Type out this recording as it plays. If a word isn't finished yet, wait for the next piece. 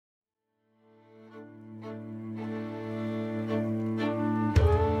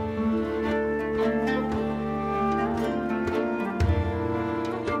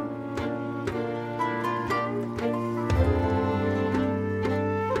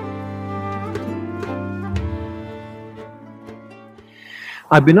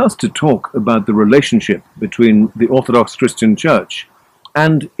I've been asked to talk about the relationship between the Orthodox Christian Church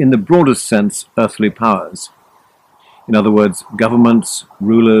and, in the broadest sense, earthly powers. In other words, governments,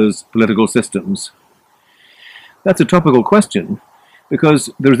 rulers, political systems. That's a topical question because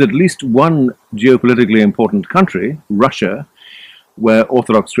there is at least one geopolitically important country, Russia, where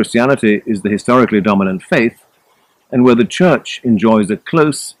Orthodox Christianity is the historically dominant faith, and where the Church enjoys a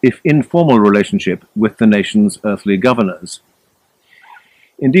close, if informal, relationship with the nation's earthly governors.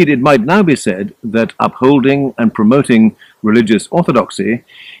 Indeed, it might now be said that upholding and promoting religious orthodoxy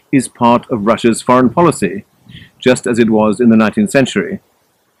is part of Russia's foreign policy, just as it was in the 19th century.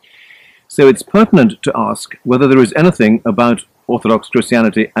 So it's pertinent to ask whether there is anything about Orthodox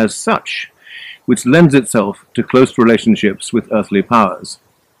Christianity as such which lends itself to close relationships with earthly powers.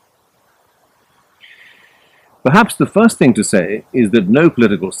 Perhaps the first thing to say is that no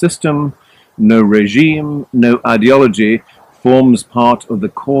political system, no regime, no ideology forms part of the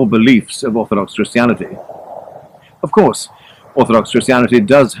core beliefs of Orthodox Christianity. Of course, Orthodox Christianity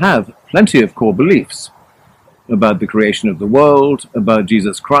does have plenty of core beliefs about the creation of the world, about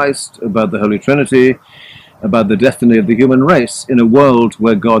Jesus Christ, about the Holy Trinity, about the destiny of the human race in a world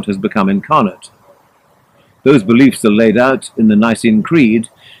where God has become incarnate. Those beliefs are laid out in the Nicene Creed,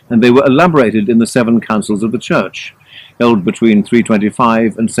 and they were elaborated in the 7 Councils of the Church, held between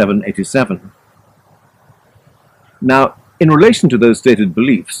 325 and 787. Now, in relation to those stated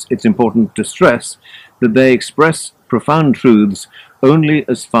beliefs, it's important to stress that they express profound truths only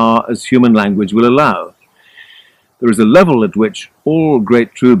as far as human language will allow. There is a level at which all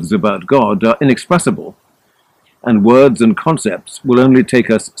great truths about God are inexpressible, and words and concepts will only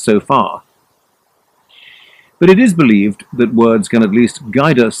take us so far. But it is believed that words can at least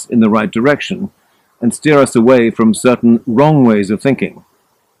guide us in the right direction and steer us away from certain wrong ways of thinking.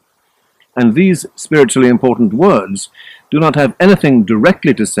 And these spiritually important words do not have anything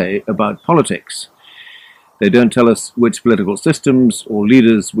directly to say about politics. They don't tell us which political systems or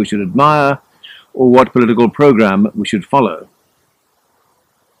leaders we should admire or what political program we should follow.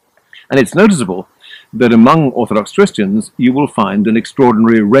 And it's noticeable that among Orthodox Christians you will find an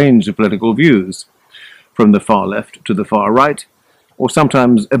extraordinary range of political views, from the far left to the far right, or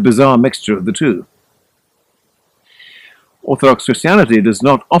sometimes a bizarre mixture of the two. Orthodox Christianity does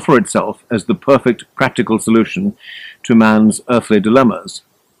not offer itself as the perfect practical solution to man's earthly dilemmas.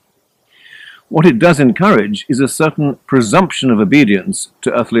 What it does encourage is a certain presumption of obedience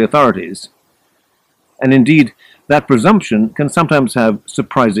to earthly authorities, and indeed that presumption can sometimes have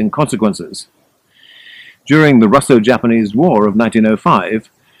surprising consequences. During the Russo-Japanese War of 1905,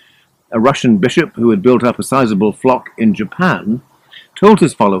 a Russian bishop who had built up a sizable flock in Japan told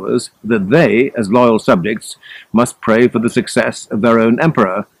his followers that they, as loyal subjects, must pray for the success of their own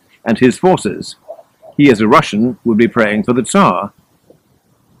emperor and his forces. He, as a Russian, would be praying for the Tsar.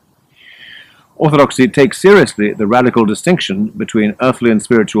 Orthodoxy takes seriously the radical distinction between earthly and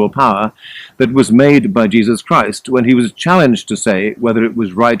spiritual power that was made by Jesus Christ when he was challenged to say whether it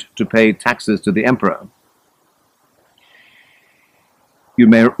was right to pay taxes to the emperor. You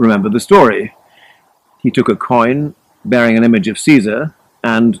may remember the story. He took a coin bearing an image of Caesar,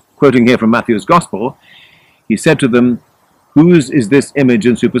 and, quoting here from Matthew's Gospel, he said to them, "Whose is this image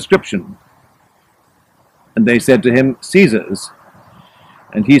and superscription?" And they said to him, "Caesar's."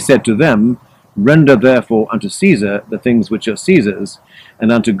 And he said to them, "Render therefore unto Caesar the things which are Caesar's,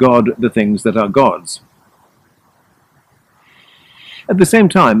 and unto God the things that are God's." At the same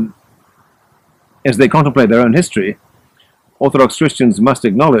time, as they contemplate their own history, Orthodox Christians must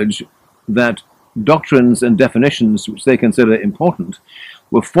acknowledge that doctrines and definitions which they consider important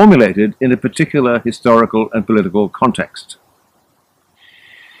were formulated in a particular historical and political context.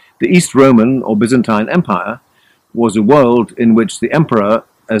 The East Roman or Byzantine Empire was a world in which the emperor,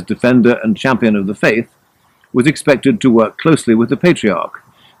 as defender and champion of the faith, was expected to work closely with the patriarch,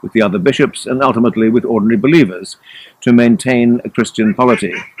 with the other bishops, and ultimately with ordinary believers to maintain a Christian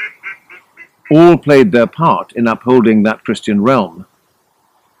polity. All played their part in upholding that Christian realm.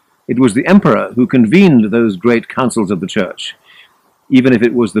 It was the emperor who convened those great councils of the church, even if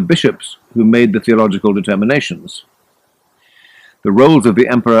it was the bishops who made the theological determinations. The roles of the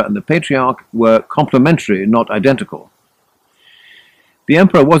emperor and the patriarch were complementary, not identical. The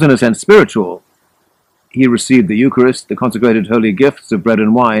emperor was in a sense spiritual. He received the Eucharist, the consecrated holy gifts of bread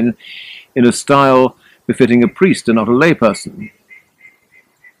and wine, in a style befitting a priest and not a layperson.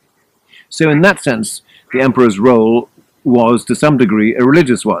 So in that sense, the emperor's role was to some degree a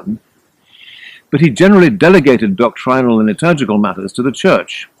religious one, but he generally delegated doctrinal and liturgical matters to the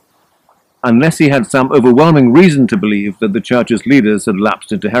church, unless he had some overwhelming reason to believe that the church's leaders had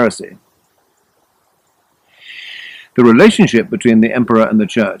lapsed into heresy. The relationship between the emperor and the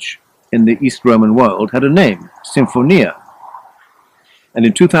church in the East Roman world had a name, Symphonia. And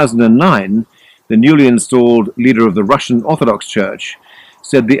in 2009, the newly installed leader of the Russian Orthodox Church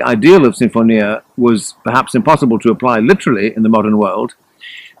said the ideal of Symphonia was perhaps impossible to apply literally in the modern world,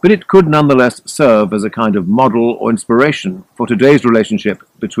 but it could nonetheless serve as a kind of model or inspiration for today's relationship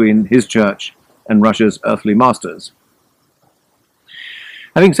between his church and Russia's earthly masters.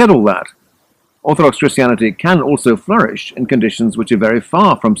 Having said all that, Orthodox Christianity can also flourish in conditions which are very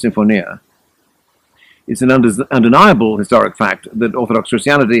far from Symphonia. It's an undeniable historic fact that Orthodox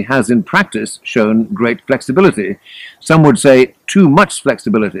Christianity has in practice shown great flexibility. Some would say too much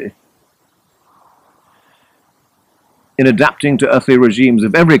flexibility in adapting to earthly regimes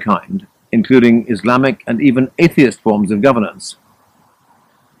of every kind, including Islamic and even atheist forms of governance.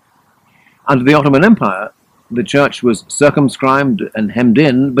 Under the Ottoman Empire, the church was circumscribed and hemmed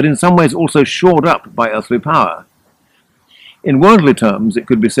in, but in some ways also shored up by earthly power. In worldly terms, it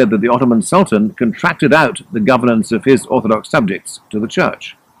could be said that the Ottoman Sultan contracted out the governance of his Orthodox subjects to the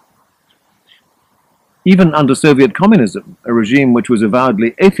church. Even under Soviet communism, a regime which was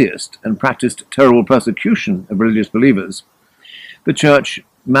avowedly atheist and practiced terrible persecution of religious believers, the church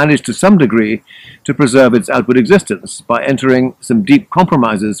managed to some degree to preserve its outward existence by entering some deep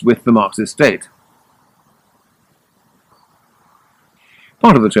compromises with the Marxist state.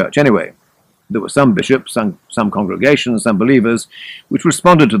 Part of the church, anyway. There were some bishops, some congregations, some believers, which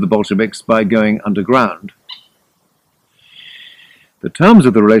responded to the Bolsheviks by going underground. The terms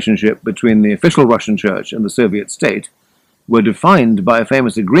of the relationship between the official Russian church and the Soviet state were defined by a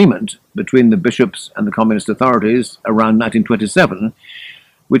famous agreement between the bishops and the communist authorities around 1927,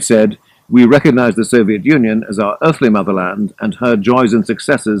 which said, "We recognize the Soviet Union as our earthly motherland, and her joys and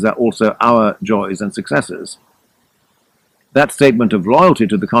successes are also our joys and successes." That statement of loyalty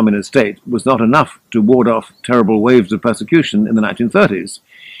to the communist state was not enough to ward off terrible waves of persecution in the 1930s,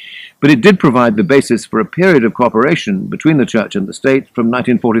 but it did provide the basis for a period of cooperation between the church and the state from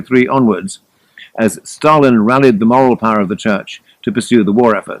 1943 onwards, as Stalin rallied the moral power of the church to pursue the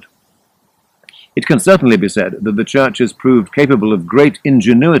war effort. It can certainly be said that the church has proved capable of great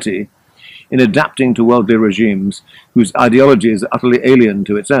ingenuity in adapting to worldly regimes whose ideologies are utterly alien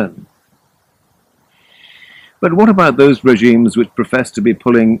to its own. But what about those regimes which profess to be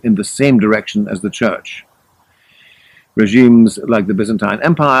pulling in the same direction as the church? Regimes like the Byzantine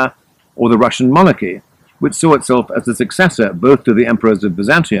Empire or the Russian monarchy, which saw itself as the successor both to the emperors of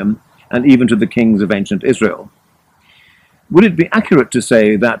Byzantium and even to the kings of ancient Israel. Would it be accurate to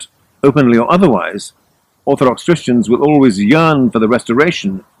say that, openly or otherwise, Orthodox Christians will always yearn for the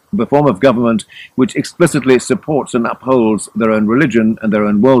restoration of a form of government which explicitly supports and upholds their own religion and their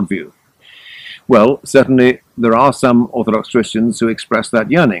own worldview? Well, certainly there are some Orthodox Christians who express that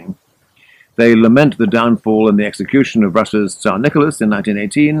yearning. They lament the downfall and the execution of Russia's Tsar Nicholas in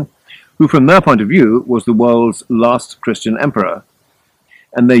 1918, who from their point of view was the world's last Christian emperor,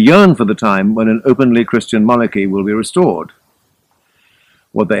 and they yearn for the time when an openly Christian monarchy will be restored.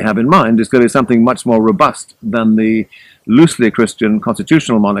 What they have in mind is clearly something much more robust than the loosely Christian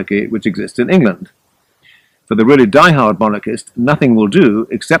constitutional monarchy which exists in England. For the really die-hard monarchist, nothing will do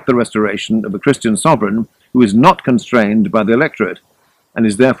except the restoration of a Christian sovereign who is not constrained by the electorate and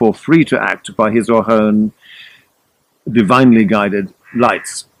is therefore free to act by his or her own divinely guided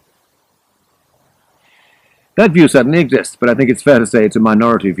lights. That view certainly exists, but I think it's fair to say it's a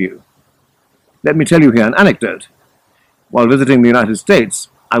minority view. Let me tell you here an anecdote. While visiting the United States,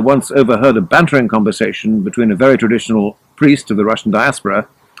 I once overheard a bantering conversation between a very traditional priest of the Russian diaspora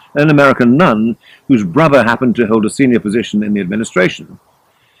and an American nun whose brother happened to hold a senior position in the administration.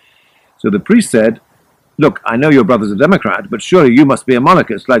 So the priest said, "Look, I know your brother's a Democrat, but surely you must be a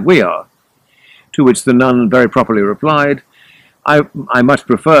monarchist like we are." To which the nun very properly replied, I much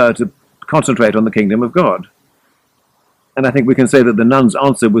prefer to concentrate on the kingdom of God." And I think we can say that the nun's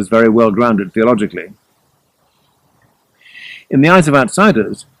answer was very well grounded theologically. In the eyes of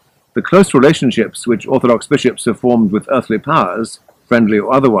outsiders, the close relationships which Orthodox bishops have formed with earthly powers, friendly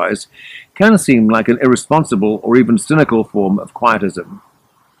or otherwise, can seem like an irresponsible or even cynical form of quietism.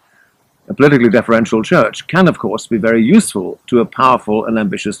 A politically deferential church can, of course, be very useful to a powerful and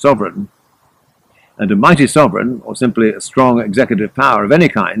ambitious sovereign. And a mighty sovereign, or simply a strong executive power of any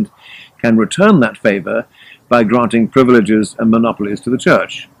kind, can return that favor by granting privileges and monopolies to the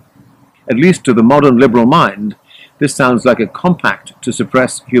church. At least to the modern liberal mind, this sounds like a compact to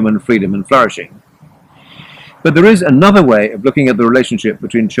suppress human freedom and flourishing. But there is another way of looking at the relationship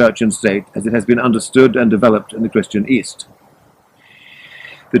between church and state as it has been understood and developed in the Christian East.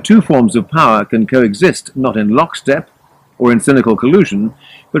 The two forms of power can coexist not in lockstep or in cynical collusion,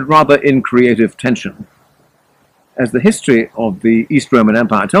 but rather in creative tension. As the history of the East Roman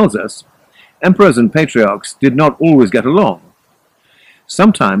Empire tells us, emperors and patriarchs did not always get along.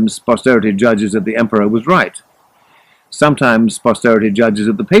 Sometimes posterity judges that the emperor was right. Sometimes posterity judges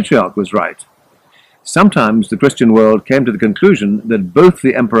that the patriarch was right. Sometimes the Christian world came to the conclusion that both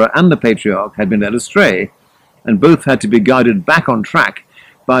the emperor and the patriarch had been led astray, and both had to be guided back on track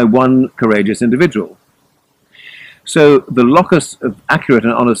by one courageous individual. So the locus of accurate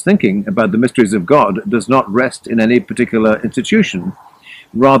and honest thinking about the mysteries of God does not rest in any particular institution.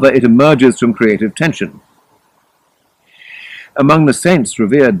 Rather, it emerges from creative tension. Among the saints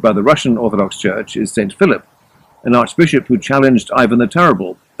revered by the Russian Orthodox Church is Saint Philip, an archbishop who challenged Ivan the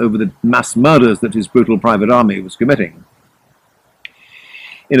Terrible over the mass murders that his brutal private army was committing.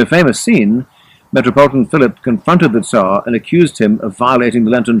 In a famous scene, Metropolitan Philip confronted the Tsar and accused him of violating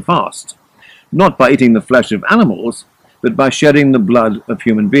the Lenten fast, not by eating the flesh of animals, but by shedding the blood of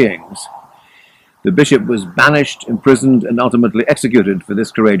human beings. The bishop was banished, imprisoned, and ultimately executed for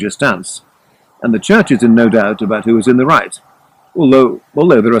this courageous stance, and the Church is in no doubt about who is in the right, although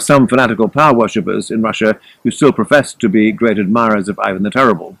there are some fanatical power worshippers in Russia who still profess to be great admirers of Ivan the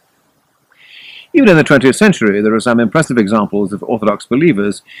Terrible. Even in the 20th century, there are some impressive examples of Orthodox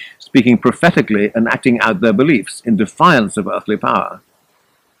believers speaking prophetically and acting out their beliefs in defiance of earthly power.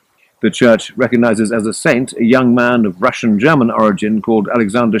 The Church recognizes as a saint a young man of Russian-German origin called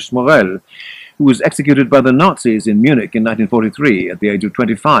Alexander Smorel, who was executed by the Nazis in Munich in 1943 at the age of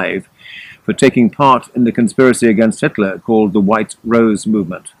 25 for taking part in the conspiracy against Hitler called the White Rose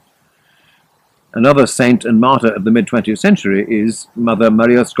Movement. Another saint and martyr of the mid-20th century is Mother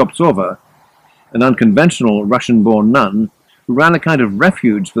Maria Skoptsova, an unconventional Russian-born nun who ran a kind of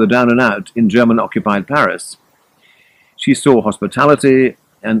refuge for the down and out in German-occupied Paris. She saw hospitality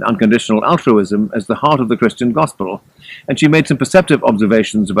and unconditional altruism as the heart of the Christian gospel, and she made some perceptive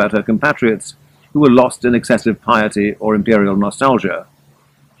observations about her compatriots who were lost in excessive piety or imperial nostalgia.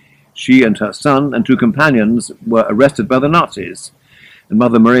 She and her son and 2 companions were arrested by the Nazis, and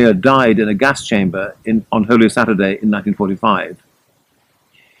Mother Maria died in a gas chamber on Holy Saturday in 1945.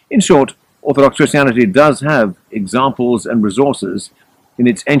 In short, Orthodox Christianity does have examples and resources in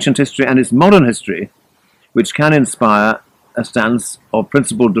its ancient history and its modern history which can inspire a stance of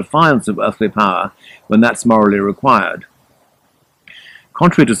principled defiance of earthly power when that's morally required.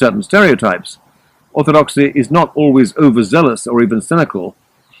 Contrary to certain stereotypes, Orthodoxy is not always overzealous or even cynical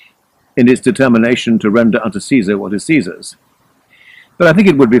in its determination to render unto Caesar what is Caesar's. But I think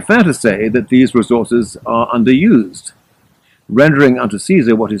it would be fair to say that these resources are underused. Rendering unto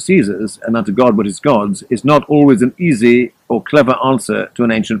Caesar what is Caesar's and unto God what is God's is not always an easy or clever answer to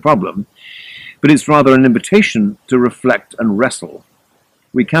an ancient problem, but it's rather an invitation to reflect and wrestle.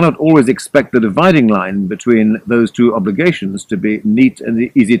 We cannot always expect the dividing line between those 2 obligations to be neat and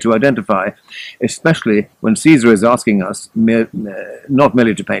easy to identify, especially when Caesar is asking us not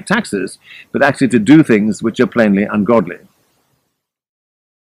merely to pay taxes, but actually to do things which are plainly ungodly.